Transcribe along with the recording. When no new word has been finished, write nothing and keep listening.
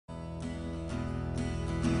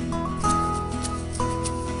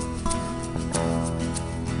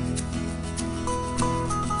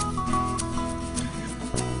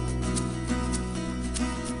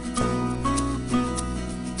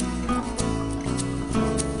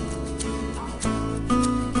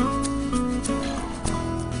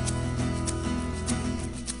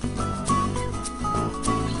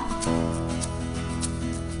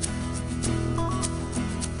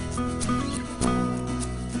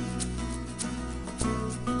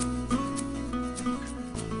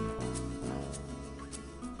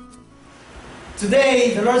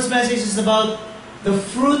Today, the Lord's message is about the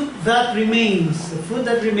fruit that remains. The fruit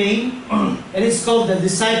that remain, and it's called the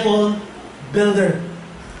disciple builder.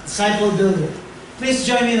 Disciple builder. Please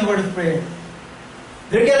join me in a word of prayer.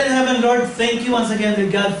 Dear God in heaven, Lord, thank you once again, dear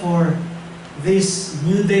God, for this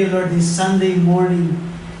new day, Lord, this Sunday morning.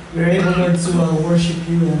 We are able, Lord, to worship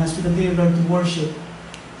you. And as we continue, Lord, to worship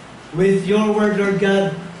with your word, Lord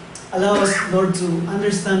God, allow us, Lord, to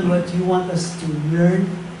understand what you want us to learn.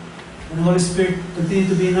 And Holy Spirit, continue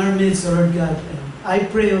to be in our midst, Lord God. And I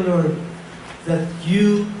pray, O Lord, that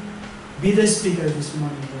you be the speaker this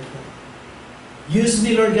morning, Lord God. Use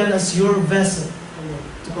me, Lord God, as your vessel, Lord,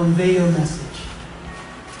 to convey your message.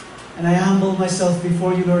 And I humble myself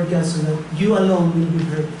before you, Lord God, so that you alone will be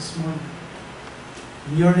heard this morning.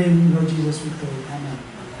 In your name, Lord Jesus, we pray. Amen.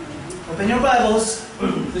 Open your Bibles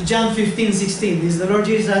to John 15:16. This is the Lord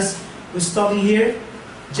Jesus who's talking here.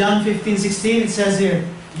 John 15:16, it says here,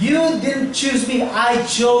 "You didn't choose me, I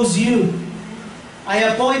chose you. I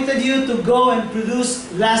appointed you to go and produce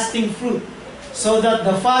lasting fruit, so that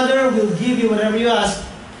the Father will give you whatever you ask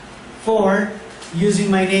for using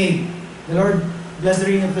my name." The Lord bless the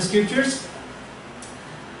reading of the Scriptures.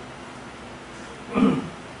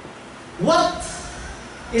 What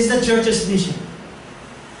is the church's mission?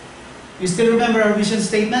 You still remember our mission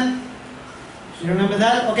statement? You remember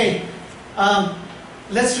that? Okay.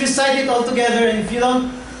 Let's recite it all together, and if you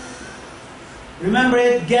don't remember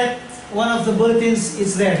it, get one of the bulletins,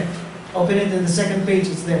 it's there. Open it in the second page,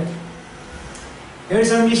 it's there.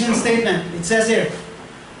 Here's our mission statement. It says here,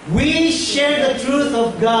 we share the truth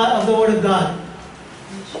of God, of the Word of God.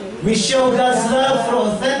 We show God's love through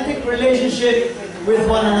authentic relationship with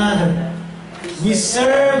one another. We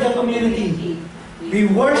serve the community.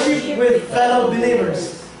 We worship with fellow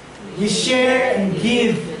believers. We share and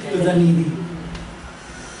give to the needy.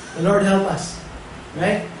 The Lord help us.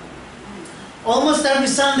 Right? Almost every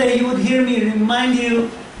Sunday you would hear me remind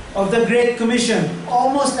you of the Great Commission.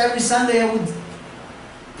 Almost every Sunday I would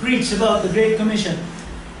preach about the Great Commission.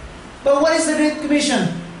 But what is the Great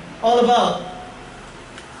Commission all about?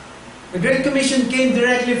 The Great Commission came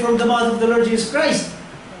directly from the mouth of the Lord Jesus Christ.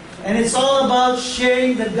 And it's all about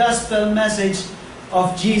sharing the gospel message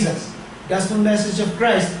of Jesus. Gospel message of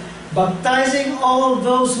Christ. Baptizing all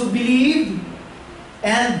those who believe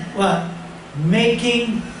and what?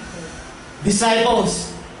 Making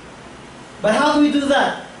disciples. But how do we do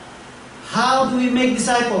that? How do we make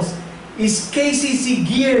disciples? Is KCC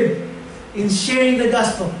geared in sharing the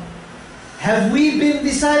gospel? Have we been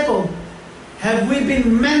discipled? Have we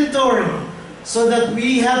been mentored so that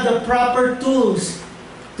we have the proper tools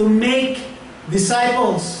to make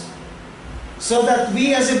disciples? So that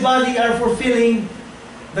we as a body are fulfilling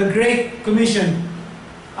the Great Commission.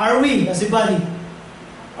 Are we as a body,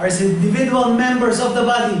 or as individual members of the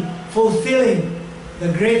body, fulfilling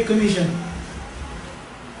the Great Commission?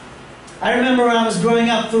 I remember when I was growing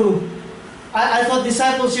up too, I thought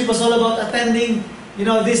discipleship was all about attending,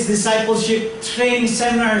 these discipleship training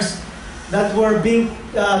seminars that were being,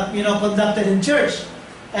 conducted in church.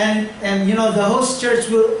 And the host church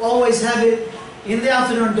will always have it in the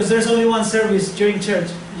afternoon, because there's only one service during church,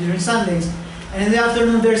 during Sundays. And in the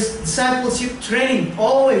afternoon there's discipleship training,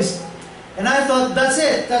 always. And I thought, that's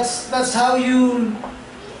it. That's how you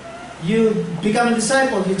become a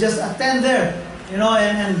disciple. You just attend there,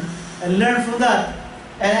 and learn from that.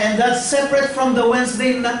 And that's separate from the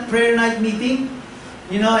Wednesday prayer night meeting,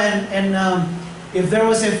 if there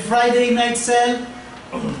was a Friday night cell,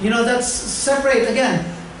 that's separate again.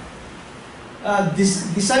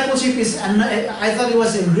 Discipleship is, I thought it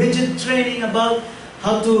was a rigid training about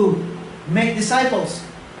how to make disciples.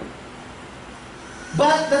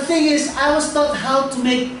 But the thing is, I was taught how to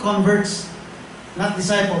make converts, not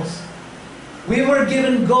disciples. We were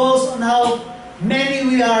given goals on how many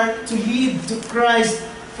we are to lead to Christ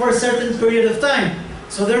for a certain period of time.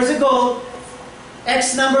 So there's a goal,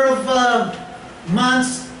 X number of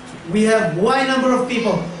months, we have Y number of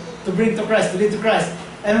people to bring to Christ, to lead to Christ.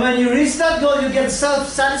 And when you reach that goal, you get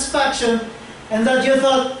self-satisfaction, and that you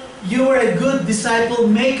thought you were a good disciple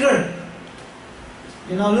maker.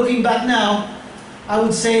 Looking back now, I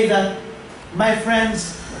would say that my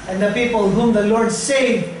friends and the people whom the Lord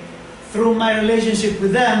saved through my relationship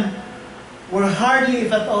with them were hardly,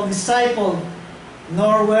 if at all, discipled,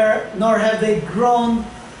 nor have they grown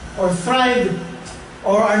or thrived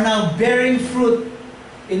or are now bearing fruit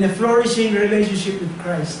in a flourishing relationship with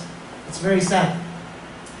Christ. It's very sad.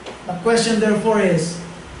 The question therefore is,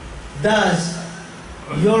 does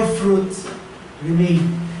your fruit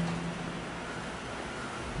remain?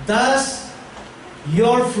 Does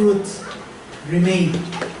your fruit remain?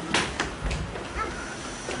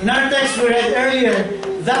 In our text we read earlier,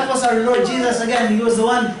 that was our Lord Jesus again. He was the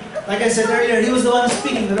one, like I said earlier, He was the one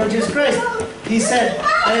speaking, the Lord Jesus Christ. He said,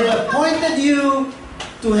 I have appointed you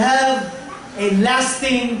to have a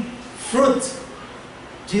lasting fruit.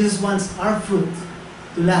 Jesus wants our fruit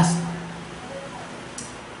to last.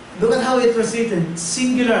 Look at how it was written,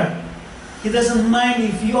 singular. He doesn't mind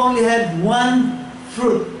if you only had one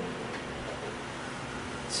fruit.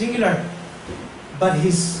 Singular. But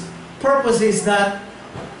His purpose is that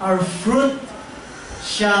our fruit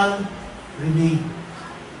shall remain.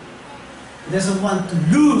 He doesn't want to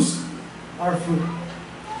lose our fruit.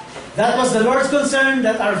 That was the Lord's concern,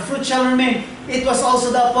 that our fruit shall remain. It was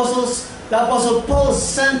also the Apostle Paul's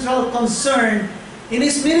central concern in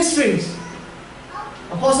his ministries.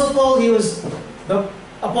 Apostle Paul, he was the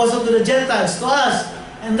apostle to the Gentiles, to us,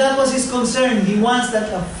 and that was his concern. He wants that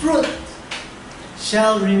the fruit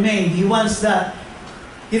shall remain. He wants that.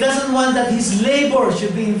 He doesn't want that his labor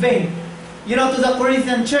should be in vain. You know, to the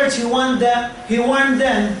Corinthian church, he warned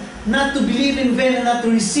them not to believe in vain and not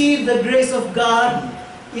to receive the grace of God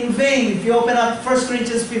in vain. If you open up 1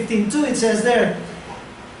 Corinthians 15:2, it says there,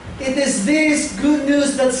 it is this good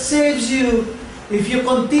news that saves you if you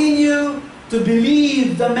continue to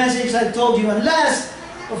believe the message I told you. Unless,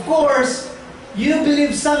 of course, you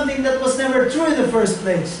believe something that was never true in the first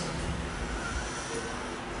place.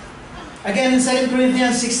 Again, in 2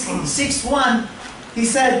 Corinthians 6:1, he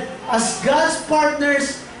said, as God's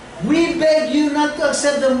partners, we beg you not to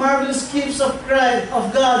accept the marvelous gifts of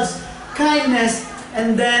God's kindness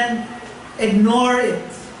and then ignore it.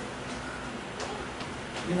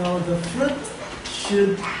 You know, the fruit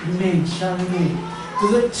shall remain. To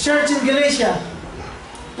the church in Galatia,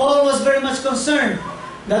 Paul was very much concerned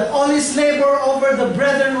that all his labor over the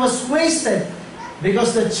brethren was wasted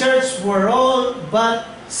because the church were all but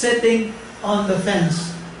sitting on the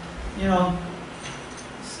fence. You know,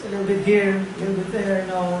 a little bit here, a little bit there,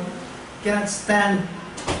 cannot stand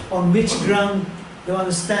on which ground they want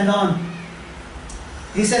to stand on.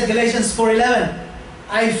 He said, Galatians 4:11,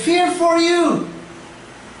 I fear for you.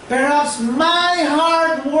 Perhaps my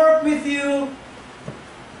hard work with you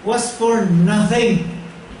was for nothing.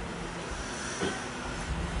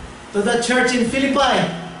 To the church in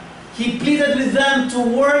Philippi, he pleaded with them to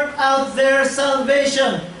work out their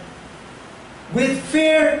salvation with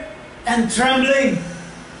fear and trembling,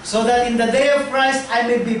 so that in the day of Christ I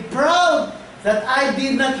may be proud that I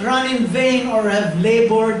did not run in vain or have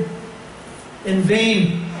labored in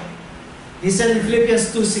vain. He said in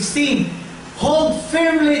Philippians 2:16, hold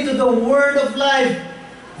firmly to the word of life.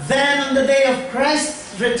 Then on the day of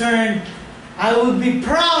Christ's return, I would be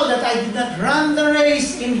proud that I did not run the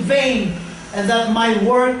race in vain and that my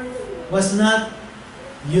work was not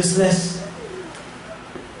useless.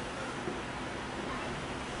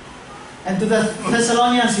 And to the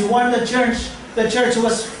Thessalonians, he warned the church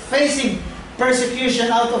was facing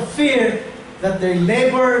persecution out of fear that their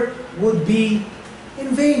labor would be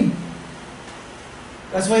in vain.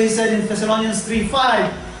 That's why he said in Thessalonians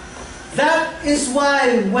 3:5, that is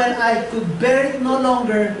why when I could bear it no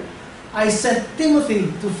longer, I sent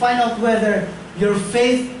Timothy to find out whether your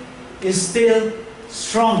faith is still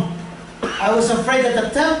strong. I was afraid that the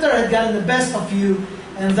tempter had gotten the best of you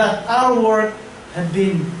and that our work had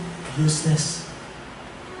been useless,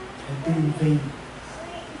 had been in vain.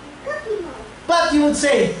 But you would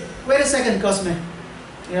say, wait a second, Cosme.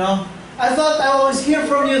 I thought I always hear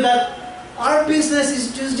from you that our business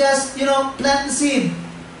is just plant the seed,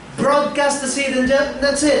 broadcast the seed, and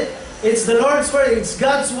that's it. It's the Lord's work, it's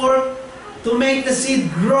God's work to make the seed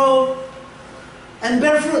grow and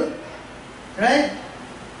bear fruit. Right?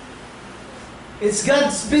 It's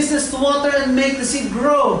God's business to water and make the seed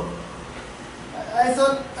grow. I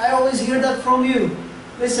thought I always hear that from you.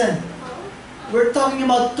 Listen, we're talking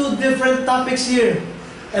about two different topics here.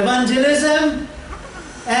 Evangelism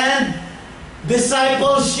and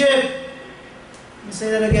discipleship. Let me say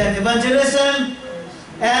that again. Evangelism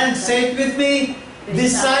and, say it with me,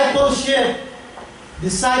 discipleship.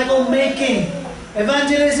 Disciple making.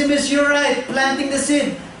 Evangelism is, you're right, planting the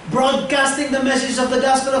seed, broadcasting the message of the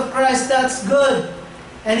gospel of Christ. That's good.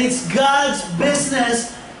 And it's God's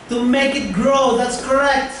business to make it grow. That's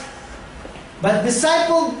correct. But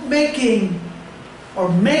disciple making or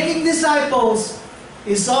making disciples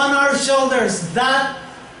is on our shoulders. That,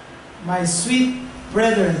 my sweet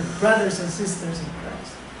brethren, brothers and sisters in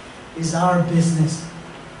Christ, is our business.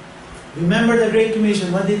 Remember the Great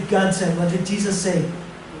Commission. What did God say? What did Jesus say?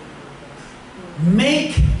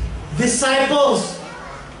 Make disciples.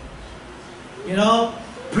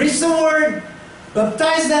 Preach the word,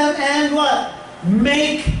 baptize them, and what?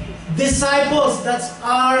 Make disciples. That's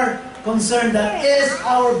our concern. That is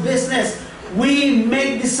our business. We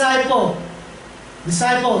make disciples.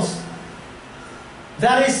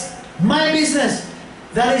 That is my business.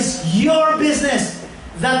 That is your business.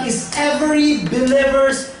 That is every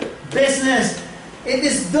believer's business. It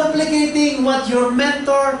is duplicating what your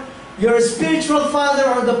mentor, your spiritual father,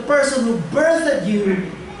 or the person who birthed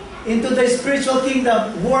you into the spiritual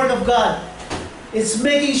kingdom, Word of God. It's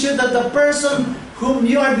making sure that the person whom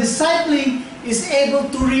you are discipling is able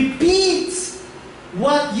to repeat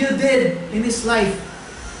what you did in his life.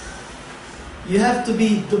 You have to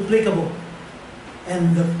be duplicable.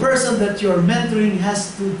 And the person that you're mentoring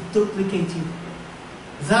has to duplicate you.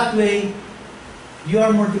 That way, you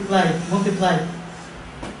are multiplied.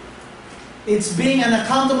 It's being an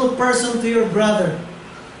accountable person to your brother.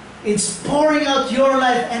 It's pouring out your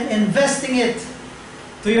life and investing it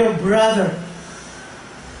to your brother.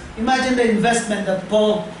 Imagine the investment that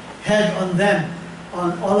Paul had on them,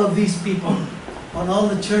 on all of these people, on all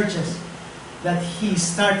the churches that he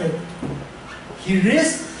started. He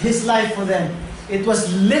risked his life for them. It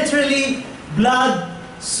was literally blood,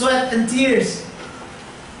 sweat, and tears.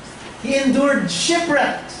 He endured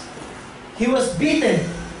shipwrecks. He was beaten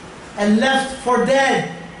and left for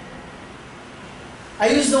dead. I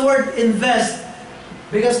use the word invest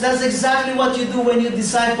because that's exactly what you do when you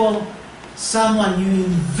disciple someone. You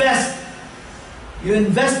invest. You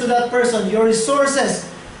invest to that person your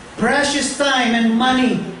resources, precious time and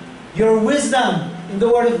money, your wisdom in the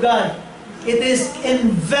Word of God. It is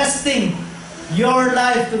investing your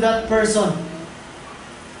life to that person.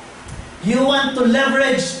 You want to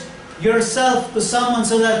leverage yourself to someone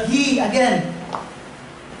so that he, again,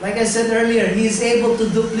 like I said earlier, he is able to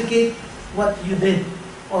duplicate what you did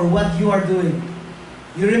or what you are doing.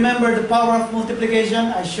 You remember the power of multiplication?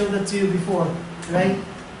 I showed it to you before, right?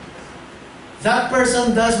 That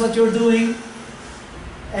person does what you're doing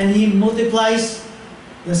and he multiplies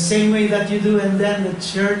the same way that you do, and then the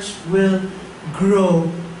church will grow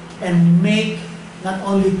and make not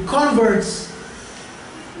only converts,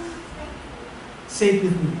 say it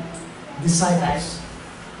with me, disciples.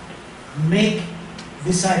 Make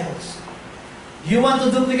disciples. You want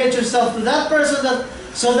to duplicate yourself to that person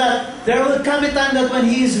so that there will come a time that when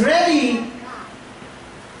he is ready,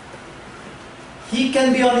 he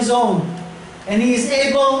can be on his own. And he is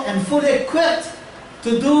able and fully equipped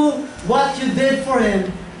to do what you did for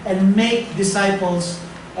him and make disciples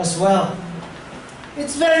as well.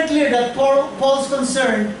 It's very clear that Paul's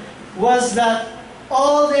concern was that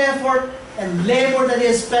all the effort and labor that he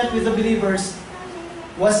has spent with the believers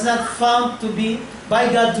was not found to be,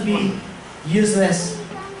 by God, to be useless.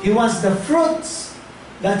 He wants the fruits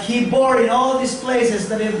that he bore in all these places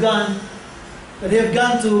that they have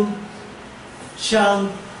gone to,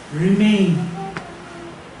 shall remain.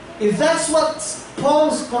 If that's what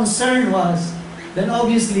Paul's concern was, then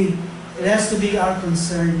obviously it has to be our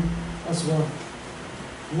concern as well.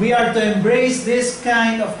 We are to embrace this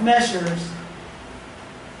kind of measures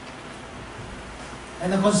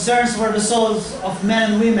and the concerns for the souls of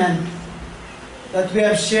men and women that we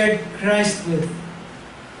have shared Christ with.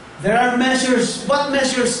 There are measures. What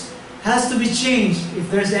measures has to be changed, if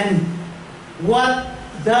there's any? How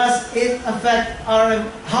does it affect our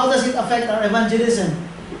evangelism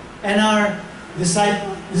and our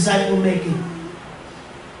disciple making?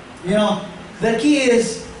 You know, the key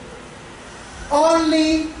is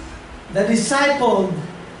only the discipled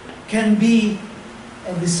can be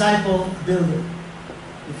a disciple builder.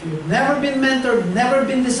 If you've never been mentored, never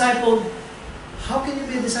been discipled, how can you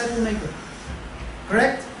be a disciple maker?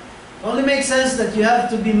 Correct? It only makes sense that you have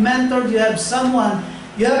to be mentored, you have someone,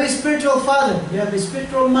 you have a spiritual father, you have a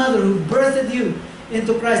spiritual mother who birthed you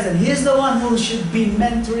into Christ, and he's the one who should be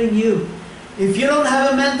mentoring you. If you don't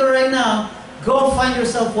have a mentor right now, go find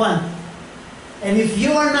yourself one. And if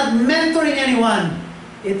you are not mentoring anyone,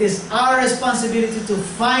 it is our responsibility to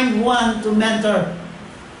find one to mentor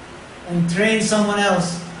and train someone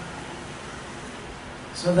else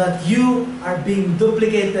so that you are being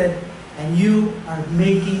duplicated and you are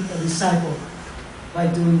making a disciple by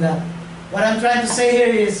doing that. What I'm trying to say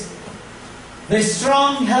here is the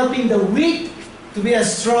strong helping the weak to be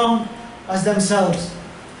as strong as themselves.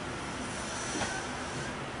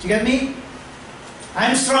 Do you get me?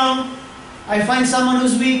 I'm strong. I find someone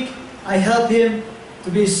who's weak. I help him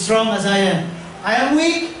to be as strong as I am. I am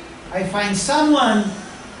weak. I find someone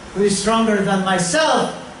who is stronger than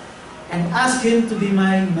myself and ask him to be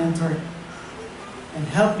my mentor and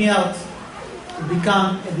help me out to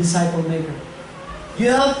become a disciple maker. You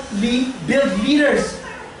help build leaders.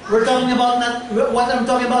 We're talking about what I'm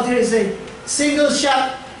talking about here is a single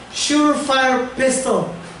shot, surefire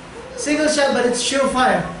pistol. Single shot, but it's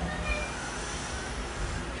surefire.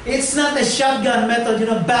 It's not a shotgun method,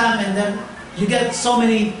 bam, and then you get so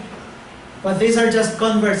many. But these are just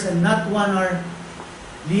converts, and not one are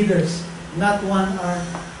leaders. Not one are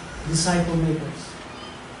disciple makers.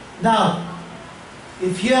 Now,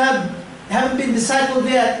 if you haven't been discipled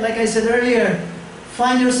yet, like I said earlier,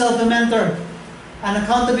 find yourself a mentor, an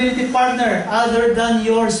accountability partner other than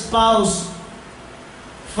your spouse.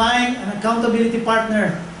 Find an accountability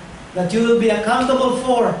partner that you will be accountable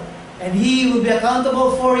for, and he will be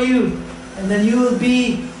accountable for you, and then you will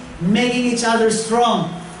be making each other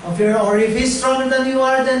strong. Or if he's stronger than you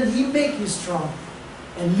are, then he make you strong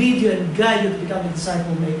and lead you and guide you to become a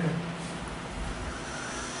disciple maker.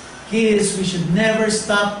 We should never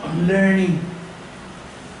stop learning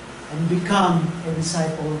and become a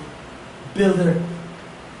disciple builder.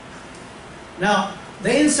 Now,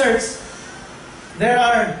 the inserts, there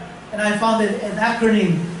are, and I found it an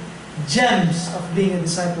acronym, GEMS of being a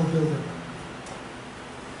disciple builder.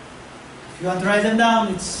 If you want to write them down,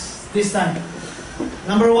 it's this time.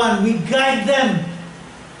 Number 1, we guide them.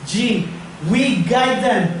 G, we guide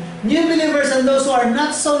them. New believers and those who are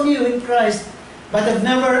not so new in Christ, but have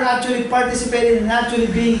never actually participated in actually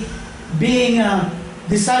being a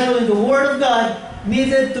disciple in the Word of God,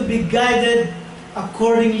 needed to be guided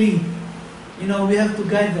accordingly. We have to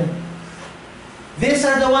guide them. These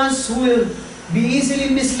are the ones who will be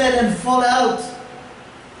easily misled and fall out.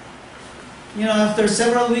 After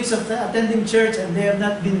several weeks of attending church and they have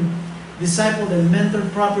not been discipled and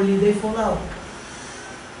mentored properly, they fall out.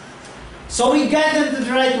 So we guide them to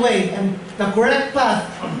the right way and the correct path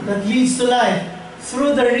that leads to life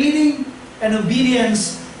through the reading and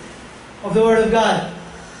obedience of the Word of God.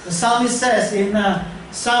 The psalmist says in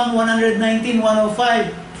Psalm 119:105,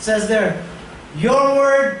 it says there, "Your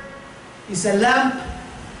Word is a lamp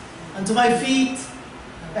unto my feet,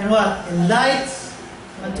 and what? A light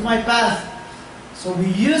unto my path." So we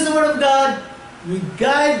use the Word of God, we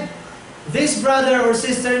guide this brother or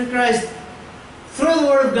sister in Christ through the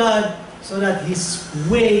Word of God so that his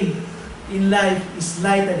way in life is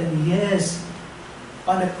lighted and he is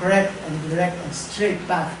on a correct and direct and straight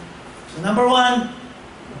path. So number 1,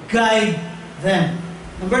 guide them.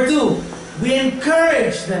 Number 2, we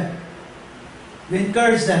encourage them. We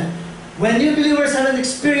encourage them. When new believers haven't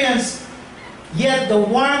experienced yet the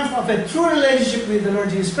warmth of a true relationship with the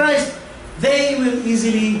Lord Jesus Christ, they will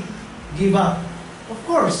easily give up. Of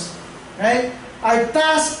course, right? Our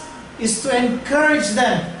task is to encourage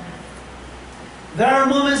them. There are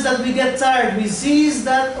moments that we get tired. We seize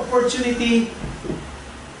that opportunity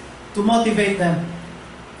to motivate them.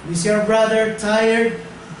 We see our brother tired,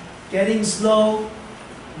 getting slow.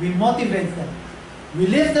 We motivate them. We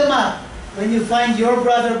lift them up. When you find your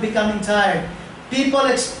brother becoming tired, people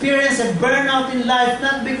experience a burnout in life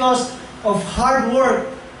not because of hard work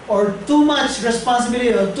or too much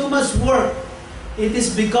responsibility or too much work. It is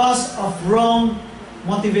because of wrong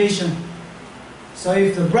motivation. So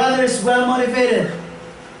if the brother is well motivated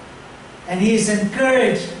and he is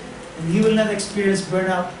encouraged, then he will not experience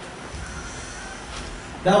burnout.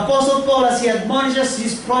 The Apostle Paul, as he admonishes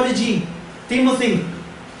his prodigy, Timothy,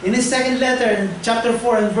 in his second letter, in chapter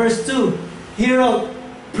 4 and verse 2, he wrote,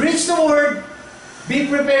 "Preach the word, be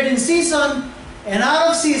prepared in season and out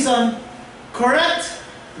of season, correct,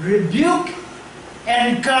 rebuke,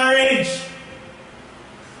 encourage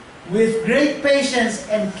with great patience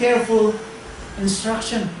and careful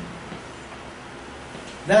instruction."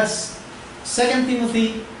 That's 2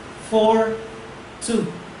 Timothy 4:2.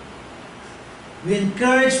 We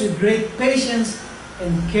encourage with great patience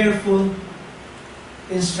and careful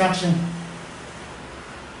instruction.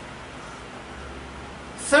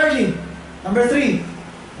 Thirdly, number 3,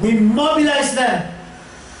 we mobilize them.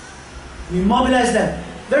 We mobilize them.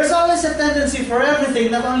 There's always a tendency for everything,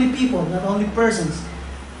 not only people, not only persons,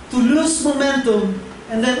 to lose momentum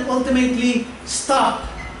and then ultimately stop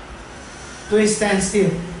to a standstill.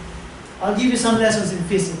 I'll give you some lessons in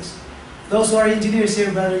physics. Those who are engineers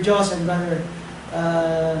here, Brother Josh and Brother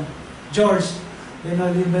George, they know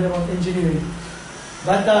a little bit about engineering.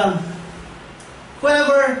 But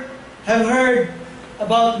whoever have heard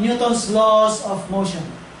about Newton's laws of motion?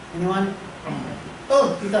 Anyone?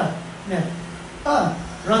 Oh, Tita. Yeah.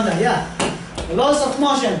 Rhonda, yeah. The laws of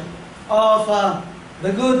motion of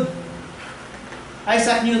the good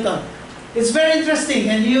Isaac Newton. It's very interesting,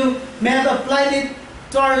 and you may have applied it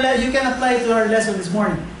to you can apply it to our lesson this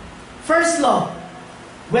morning. First law,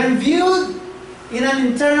 when viewed in an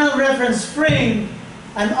internal reference frame,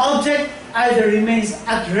 an object either remains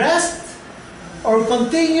at rest or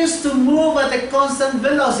continues to move at a constant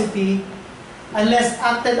velocity unless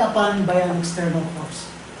acted upon by an external force.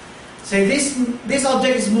 Say this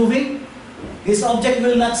object is moving. This object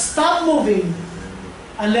will not stop moving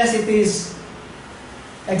unless there's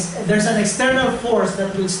an external force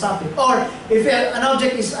that will stop it. Or if an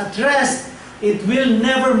object is at rest, it will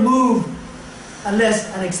never move unless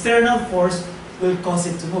an external force will cause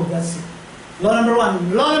it to move. That's it. Law number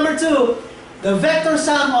one. Law number two, the vector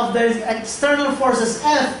sum of the external forces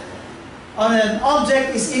F on an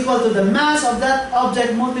object is equal to the mass of that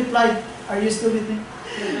object multiplied, are you still with me?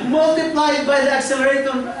 Multiplied by the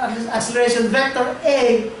acceleration vector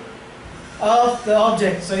A of the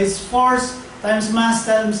object. So it's force times mass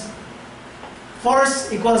times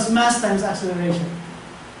force equals mass times acceleration.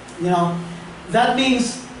 That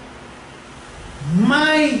means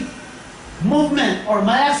my movement or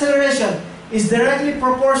my acceleration is directly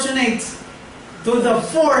proportionate to the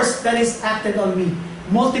force that is acted on me,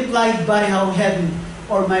 multiplied by how heavy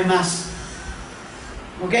or my mass.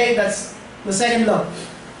 Okay, that's the second law.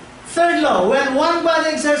 Third law, when one body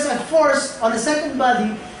exerts a force on a second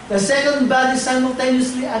body, the second body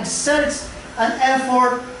simultaneously exerts an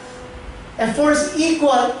effort, a force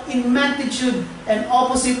equal in magnitude and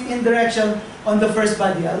opposite in direction on the first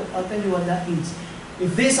body. I'll tell you what that means.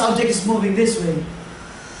 If this object is moving this way,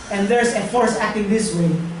 and there's a force acting this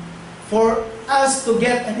way, for us to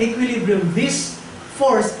get an equilibrium, this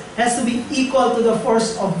force has to be equal to the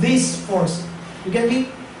force of this force. You get me?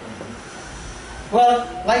 Well,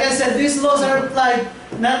 like I said, these laws are applied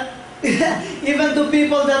not even to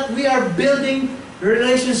people that we are building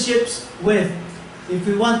relationships with. If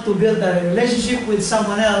we want to build a relationship with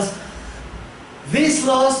someone else, these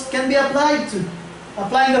laws can be applied to.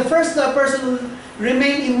 Applying the first law, a person will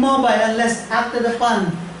remain immobile unless acted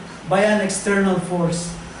upon by an external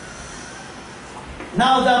force.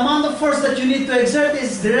 Now, the amount of force that you need to exert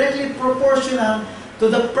is directly proportional to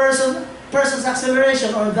the person's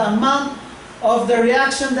acceleration, or the amount of the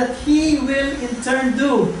reaction that he will in turn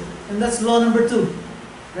do. And that's law number 2.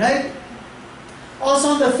 Right?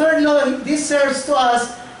 Also, the third law, this serves to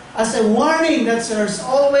us as a warning that there's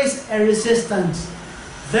always a resistance.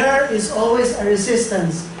 There is always a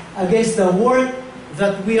resistance against the work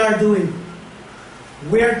that we are doing.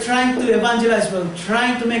 We are trying to evangelize, we're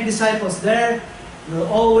trying to make disciples. There will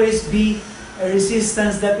always be a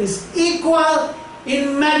resistance that is equal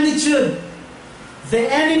in magnitude. The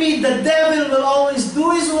enemy, the devil, will always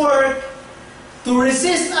do his work to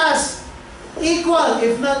resist us, equal,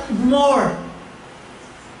 if not more,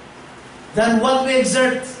 than what we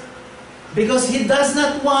exert. Because he does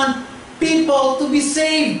not want people to be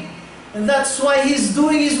saved. And that's why he's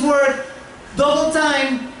doing his work double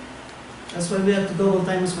time. That's why we have to double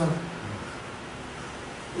time as well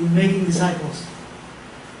in making disciples.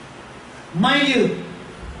 Mind you,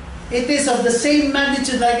 it is of the same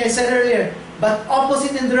magnitude, like I said earlier, but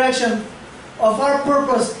opposite in direction of our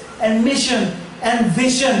purpose and mission and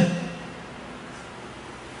vision.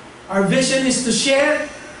 Our vision is to share.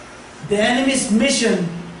 The enemy's mission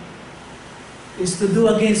is to do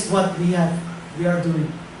against what we are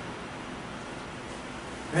doing.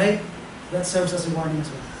 Right? That serves as a warning as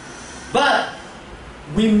well. But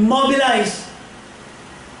we mobilize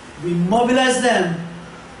them,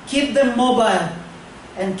 keep them mobile,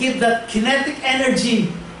 and keep that kinetic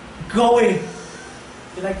energy going.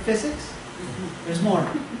 You like physics? There's more.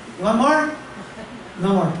 You want more?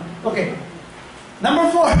 No more. Okay. Number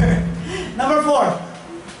 4. Number 4.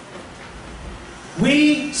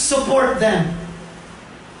 We support them.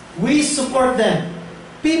 We support them.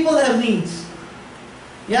 People have needs.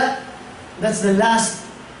 Yeah? That's the last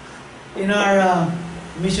in our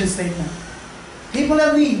mission statement. People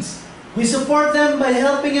have needs. We support them by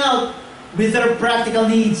helping out with their practical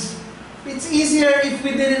needs. It's easier if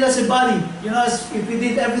we did it as a body. If we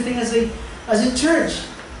did everything as a church.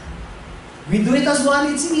 We do it as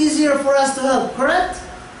one, it's easier for us to help. Correct?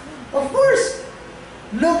 Of course.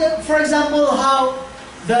 Look at, for example, how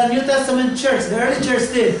the New Testament church, the early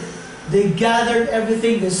church did. They gathered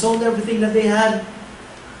everything, they sold everything that they had,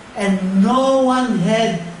 and no one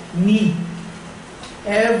had need.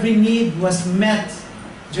 Every need was met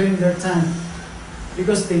during their time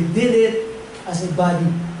because they did it as a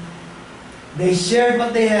body. They shared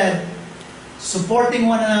what they had, supporting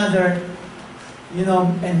one another,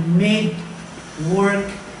 and made work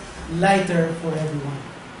lighter for everyone.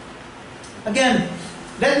 Again,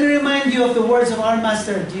 let me remind you of the words of our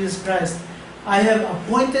Master, Jesus Christ. I have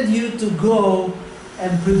appointed you to go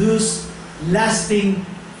and produce lasting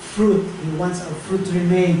fruit. He wants our fruit to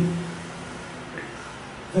remain.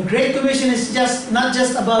 The Great Commission is not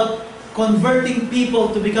just about converting people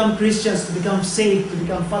to become Christians, to become saved, to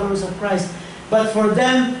become followers of Christ, but for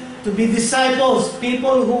them to be disciples,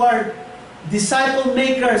 people who are disciple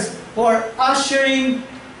makers, who are ushering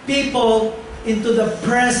people into the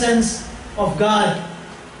presence of God.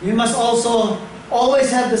 We must also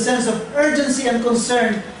always have the sense of urgency and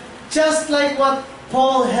concern, just like what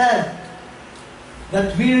Paul had,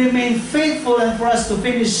 that we remain faithful and for us to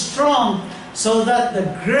finish strong, so that the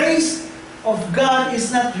grace of God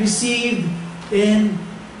is not received in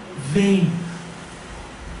vain.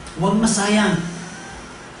 Huwag masayang.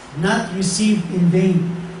 Not received in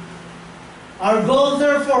vain. Our goal,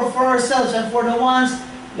 therefore, for ourselves and for the ones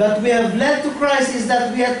that we have led to Christ is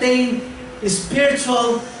that we attain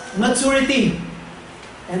spiritual maturity.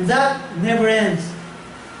 And that never ends.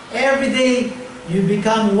 Every day, you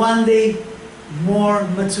become one day more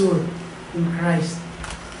mature in Christ.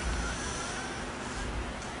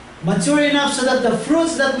 Mature enough so that the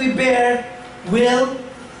fruits that we bear will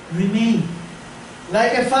remain.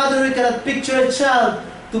 Like a father, we cannot picture a child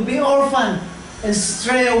to be orphaned and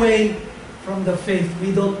stray away from the faith.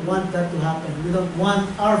 We don't want that to happen. We don't want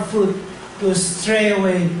our fruit to stray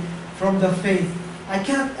away from the faith. I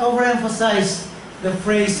can't overemphasize the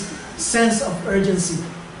phrase sense of urgency.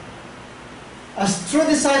 As true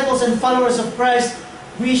disciples and followers of Christ,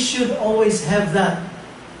 we should always have that,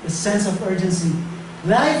 the sense of urgency.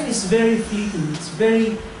 Life is very fleeting.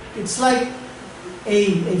 It's like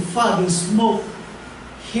a fog, a smoke.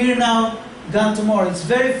 Here now, gone tomorrow. It's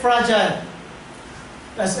very fragile.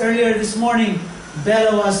 As earlier this morning,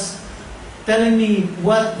 Bella was telling me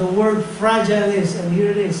what the word fragile is, and here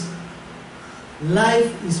it is.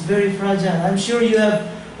 Life is very fragile. I'm sure you have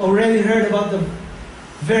already heard about the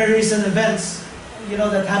very recent events,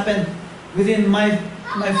 that happened within my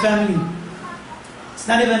family. It's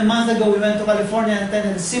not even a month ago, we went to California and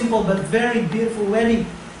attended a simple but very beautiful wedding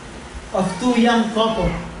of two young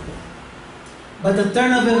couples. But the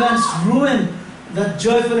turn of events ruined that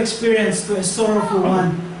joyful experience to a sorrowful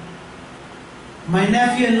one. My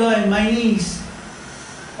nephew-in-law and my niece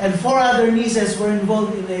and 4 other nieces were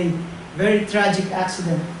involved in a very tragic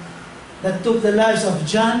accident that took the lives of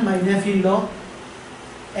John, my nephew-in-law,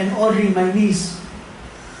 and Audrey, my niece,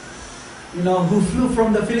 who flew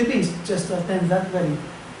from the Philippines just to attend that wedding.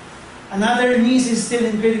 Another niece is still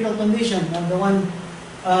in critical condition, the one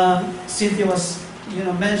Cynthia was,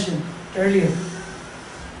 mentioned earlier.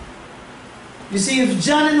 You see, if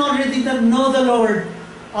John and Audrey did not know the Lord,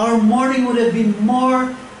 our mourning would have been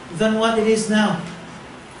more than what it is now.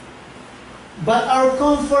 But our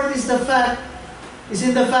comfort is in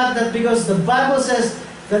the fact that because the Bible says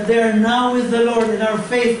that they are now with the Lord, and our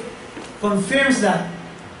faith confirms that.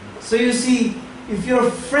 So you see, if your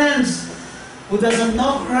friends who doesn't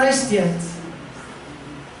know Christ yet,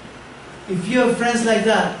 if you have friends like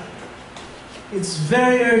that, it's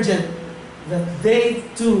very urgent that they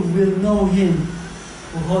too will know Him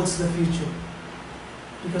who holds the future.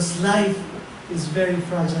 Because life is very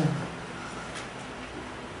fragile.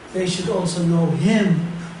 They should also know Him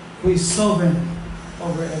who is sovereign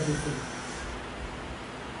over everything.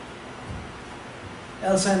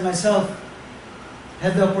 Elsa and myself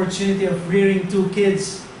had the opportunity of rearing 2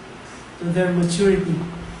 kids to their maturity.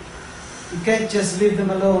 You can't just leave them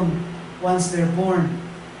alone once they're born.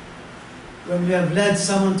 When you have led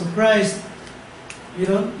someone to Christ, you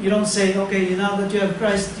don't say, okay, now that you have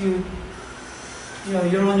Christ,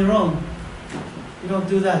 you're on your own. You don't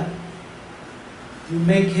do that. You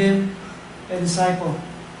make him a disciple.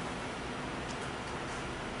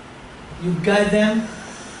 You guide them,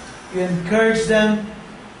 you encourage them,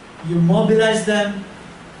 you mobilize them,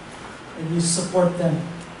 and you support them.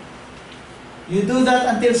 You do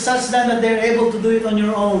that until such time that they're able to do it on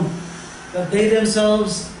your own. That they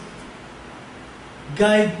themselves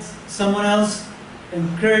guide someone else,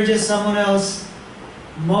 encourages someone else,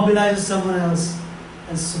 mobilizes someone else,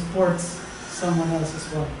 and supports someone else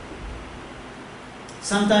as well.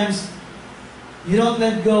 Sometimes you don't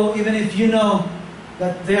let go even if you know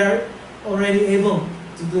that they're already able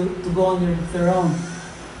to go on their own.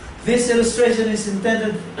 This illustration is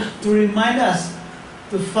intended to remind us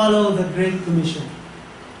to follow the Great Commission,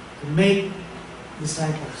 to make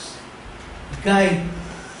disciples, guide,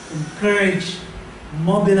 encourage,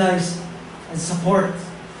 mobilize, and support.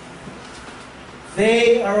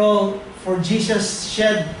 They are all, for Jesus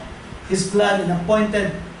shed His blood and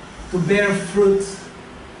appointed to bear fruit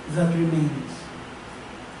that remains.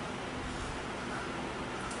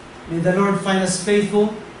 May the Lord find us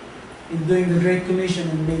faithful in doing the Great Commission,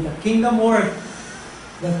 and may the kingdom work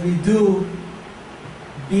that we do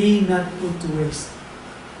be not put to waste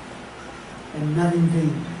and not in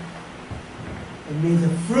vain. And may the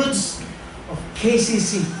fruits of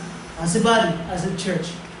KCC as a body, as a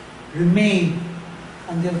church, remain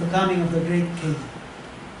until the coming of the great King,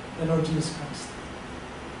 the Lord Jesus Christ.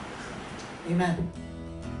 Amen.